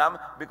freedom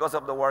because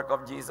of the work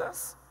of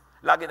Jesus?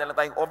 Lagi na lang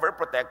tayong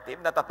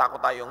overprotective,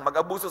 natatakot tayong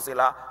mag-abuso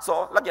sila,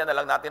 so lagyan na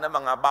lang natin ng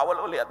mga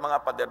bawal uli at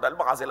mga pader dahil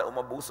baka sila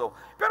umabuso.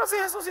 Pero si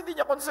Jesus hindi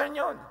niya concern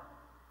yun.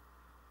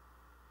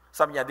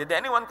 Sabi niya, did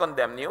anyone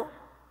condemn you?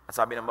 At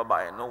sabi ng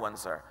babae, no one,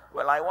 sir.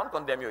 Well, I won't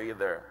condemn you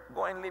either.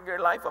 Go and live your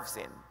life of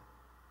sin.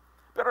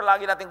 Pero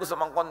lagi natin gusto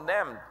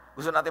mang-condemn.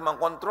 Gusto natin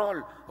mang-control.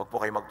 Huwag po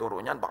kayo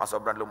magturo niyan. Baka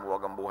sobrang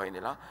lumuwag ang buhay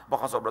nila.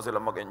 Baka sobrang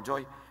sila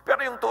mag-enjoy.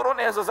 Pero yung turo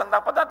ni Jesus ang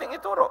dapat nating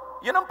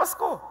ituro. Yun ang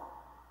Pasko.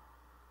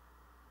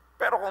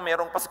 Pero kung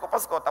merong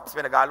Pasko-Pasko, tapos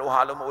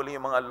pinaghalo-halo mo uli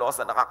yung mga laws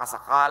na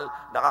nakakasakal,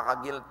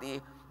 nakakagilty,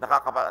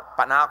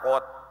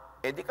 nakakapanakot,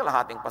 di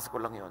kalahating Pasko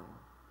lang yun.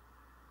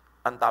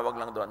 Ang tawag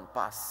lang doon,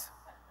 Pas.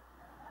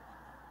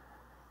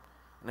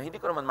 Na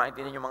hindi ko naman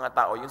maintindihan yung mga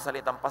tao, yung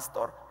salitang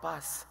pastor,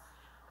 pas.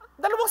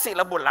 Dalawang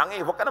silabo lang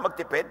huwag ka na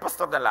magtipid,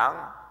 pastor na lang.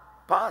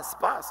 Pas,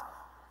 pas.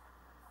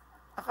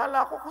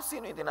 Akala ko kung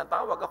sino yung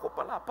tinatawag, ako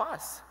pala,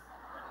 pas.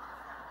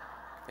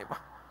 Diba?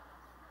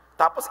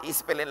 Tapos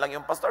ispelin lang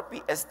yung pastor,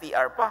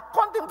 PSTR pa.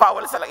 Konting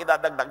vowel sa lang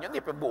idadagdag yun,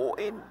 hindi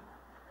pibuuin.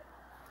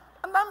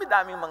 Ang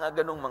dami-daming mga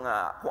ganung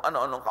mga, kung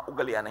ano-anong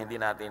kaugalian na hindi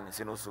natin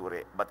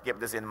sinusuri. But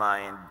keep this in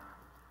mind,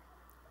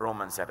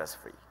 Romans set us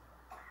free.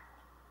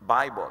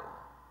 Bible,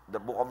 the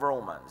book of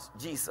Romans,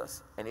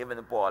 Jesus, and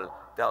even Paul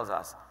tells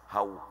us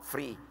how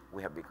free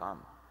we have become.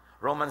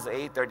 Romans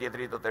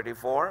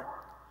 8:33-34.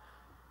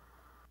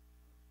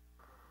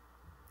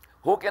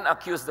 Who can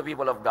accuse the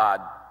people of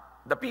God?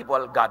 The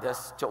people God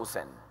has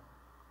chosen.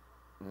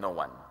 No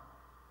one.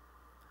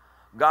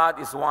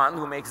 God is one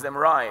who makes them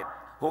right.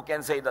 Who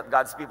can say that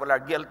God's people are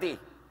guilty?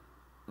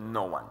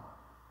 No one.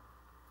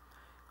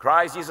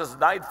 Christ Jesus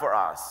died for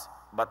us,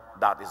 but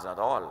that is not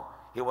all.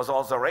 He was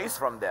also raised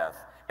from death.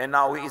 And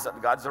now He is at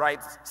God's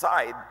right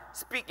side,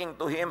 speaking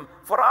to Him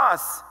for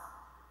us.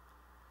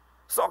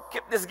 So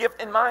keep this gift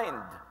in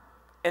mind,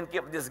 and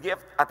keep this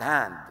gift at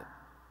hand,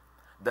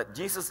 that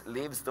Jesus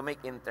lives to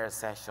make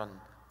intercession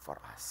for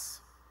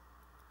us.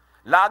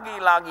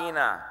 Lagi-lagi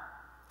na,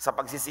 sa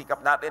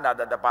pagsisikap natin,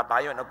 nadadapa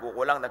tayo,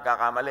 nagkukulang,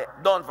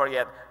 nagkakamali. Don't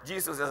forget,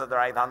 Jesus is at the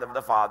right hand of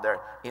the Father,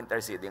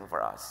 interceding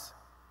for us.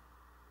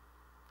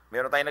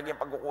 Meron tayong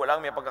naging pagkukulang,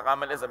 may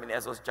pagkakamali, sabi ni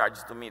Jesus,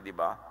 charge to me, di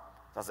ba?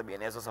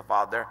 Sasabihin ni Jesus sa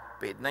Father,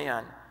 paid na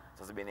yan.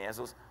 Sasabihin ni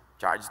Jesus,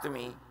 charge to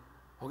me.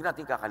 Huwag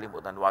natin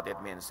kakalimutan what it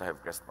means to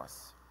have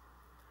Christmas.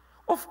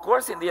 Of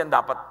course, hindi yan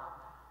dapat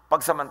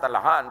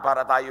pagsamantalahan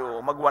para tayo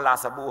magwala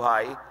sa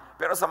buhay.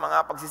 Pero sa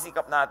mga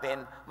pagsisikap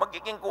natin,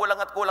 magiging kulang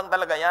at kulang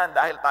talaga yan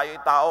dahil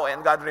tayo'y tao and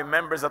God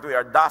remembers that we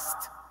are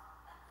dust.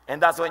 And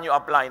that's when you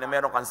apply na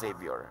meron kang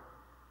Savior.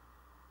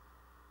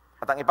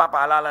 At ang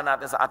ipapaalala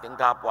natin sa ating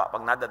kapwa,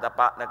 pag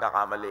nadadapa,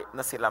 nagkakamali,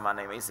 na sila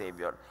man ay may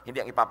Savior. Hindi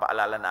ang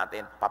ipapaalala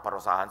natin,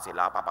 paparusahan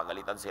sila,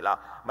 papagalitan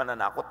sila,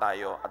 mananakot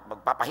tayo, at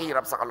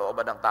magpapahirap sa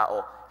kalooban ng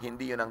tao.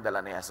 Hindi yun ang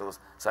dala ni Jesus.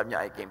 Sabi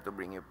niya, I came to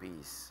bring you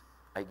peace.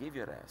 I give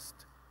you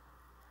rest.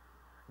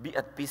 Be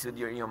at peace with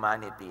your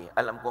humanity.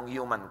 Alam kong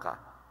human ka.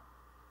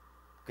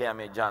 Kaya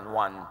may John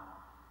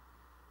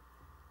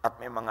 1, at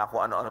may mga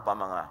kung ano-ano pa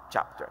mga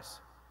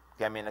chapters.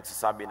 Kaya may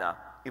nagsasabi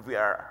na, if we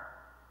are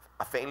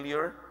a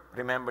failure,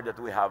 remember that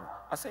we have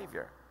a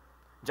Savior.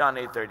 John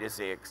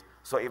 8:36,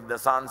 so if the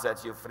Son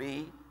sets you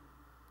free,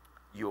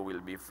 you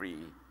will be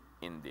free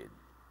indeed.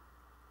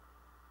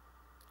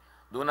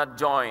 Do not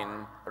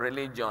join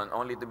religion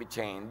only to be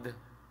chained,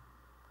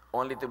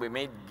 only to be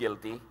made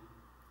guilty,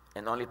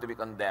 and only to be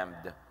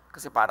condemned.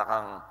 Kasi para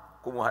kang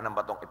kumuha ng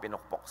batong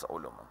ipinukpok sa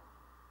ulo mo.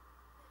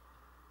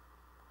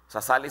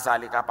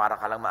 Sasali-sali ka para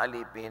ka lang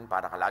maalipin,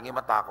 para ka lagi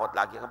matakot,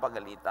 lagi kang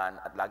pagalitan,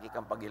 at lagi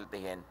kang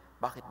pagiltihin.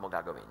 Bakit mo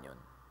gagawin yun?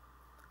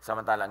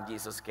 Samantalang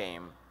Jesus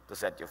came to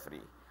set you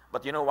free.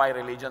 But you know why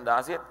religion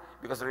does it?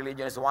 Because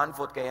religion is 1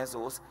 foot kay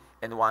Jesus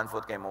and 1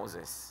 foot kay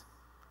Moses.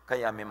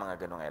 Kaya may mga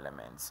ganong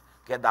elements.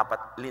 Kaya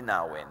dapat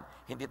linawin.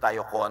 Hindi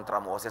tayo kontra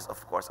Moses, of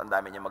course. Ang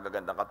dami niya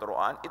magagandang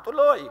katuruan.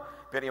 Ituloy.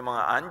 Pero yung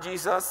mga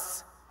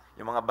un-Jesus,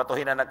 yung mga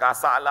batuhin na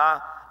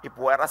nagkasala,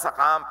 ipuwera sa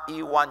camp,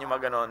 iwan yung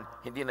mga ganon,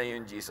 hindi na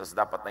yun Jesus.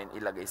 Dapat na yun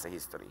ilagay sa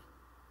history.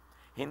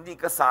 Hindi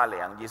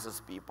kasali ang Jesus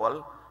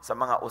people sa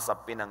mga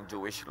usapin ng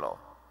Jewish law.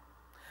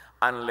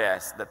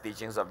 Unless the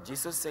teachings of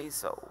Jesus say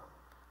so,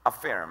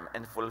 affirm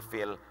and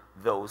fulfill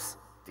those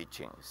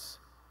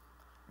teachings.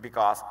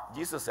 Because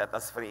Jesus set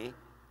us free,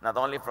 not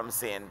only from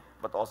sin,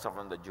 but also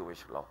from the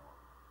Jewish law.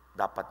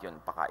 Dapat yun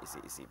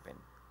pakaisi-isipin.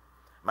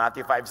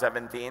 Matthew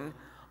 5:17,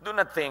 do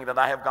not think that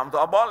I have come to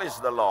abolish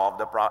the law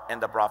and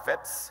the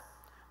prophets.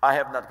 I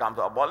have not come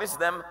to abolish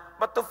them,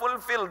 but to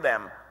fulfill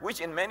them,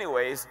 which in many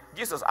ways,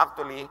 Jesus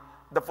actually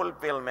the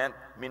fulfillment,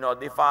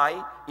 minodify,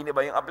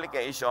 iniba yung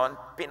application,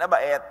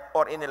 pinabait,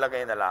 or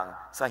inilagay na lang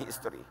sa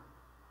history.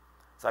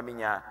 Sabi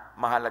niya,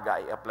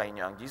 mahalaga i-apply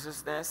niyo ang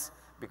Jesusness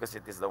because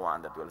it is the one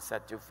that will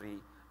set you free,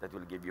 that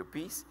will give you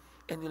peace,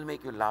 and will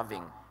make you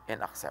loving and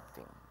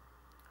accepting.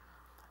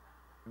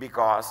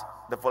 Because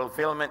the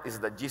fulfillment is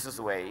the Jesus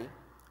way,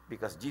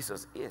 because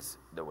Jesus is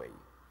the way.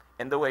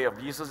 And the way of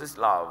Jesus is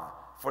love,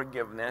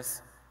 forgiveness,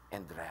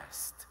 and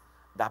rest.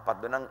 Dapat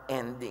doon ang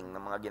ending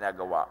ng mga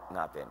ginagawa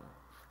natin.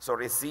 So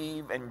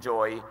receive,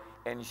 enjoy,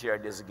 and share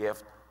this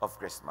gift of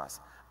Christmas.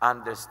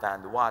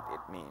 Understand what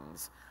it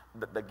means.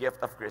 That the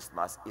gift of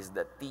Christmas is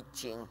the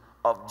teaching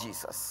of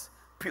Jesus,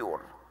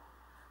 pure.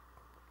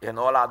 And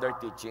all other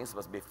teachings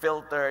must be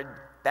filtered,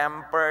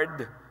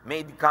 tempered,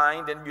 made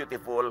kind and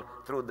beautiful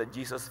through the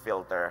Jesus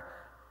filter.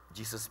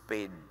 Jesus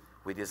paid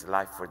with His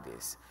life for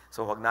this.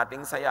 So huwag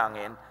nating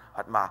sayangin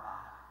at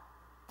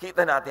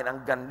makita natin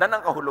ang ganda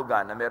ng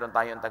kahulugan na meron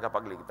tayong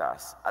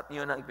tagapagligtas at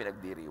yun ang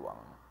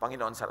ipinagdiriwang.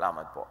 Panginoon,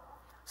 salamat po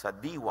sa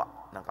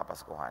diwa ng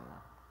Kapaskuhan.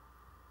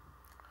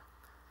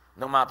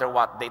 No matter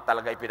what date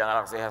talaga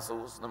ipinanganak si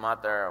Jesus, no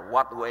matter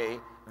what way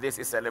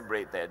this is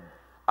celebrated,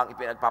 ang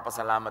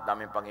ipinagpapasalamat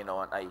namin,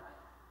 Panginoon, ay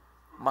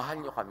mahal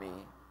nyo kami,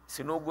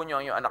 sinugo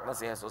nyo ang iyong anak na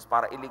si Jesus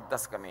para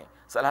iligtas kami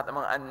sa lahat ng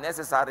mga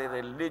unnecessary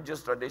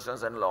religious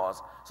traditions and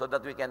laws so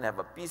that we can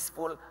have a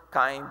peaceful,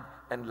 kind,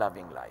 and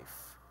loving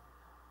life.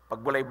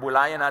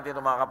 Pagbulay-bulayan natin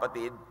itong mga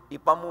kapatid,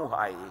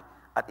 ipamuhay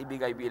at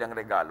ibigay bilang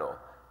regalo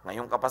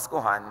ngayong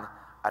Kapaskuhan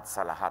at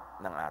sa lahat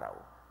ng araw.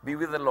 Be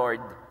with the Lord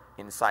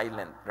in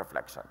silent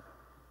reflection.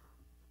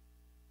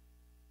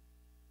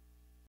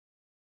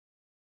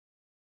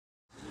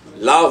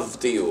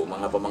 Love to you,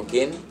 mga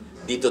pamangkin.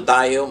 Dito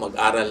tayo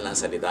mag-aral ng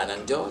salita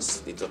ng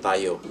Diyos. Dito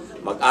tayo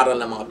mag-aral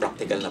ng mga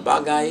practical na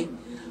bagay,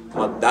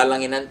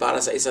 magdalanginan para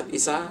sa isa't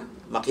isa,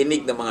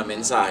 makinig ng mga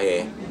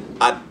mensahe,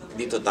 at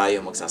dito tayo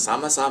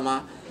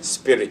magsasama-sama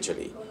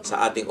spiritually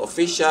sa ating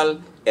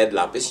official Ed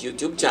Lapiz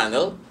YouTube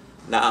channel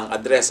na ang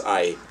address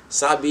ay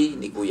Sabi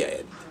ni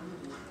Kuya Ed.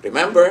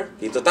 Remember,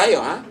 dito tayo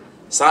ha,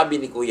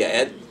 Sabi ni Kuya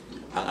Ed,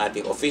 ang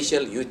ating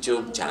official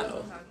YouTube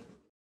channel.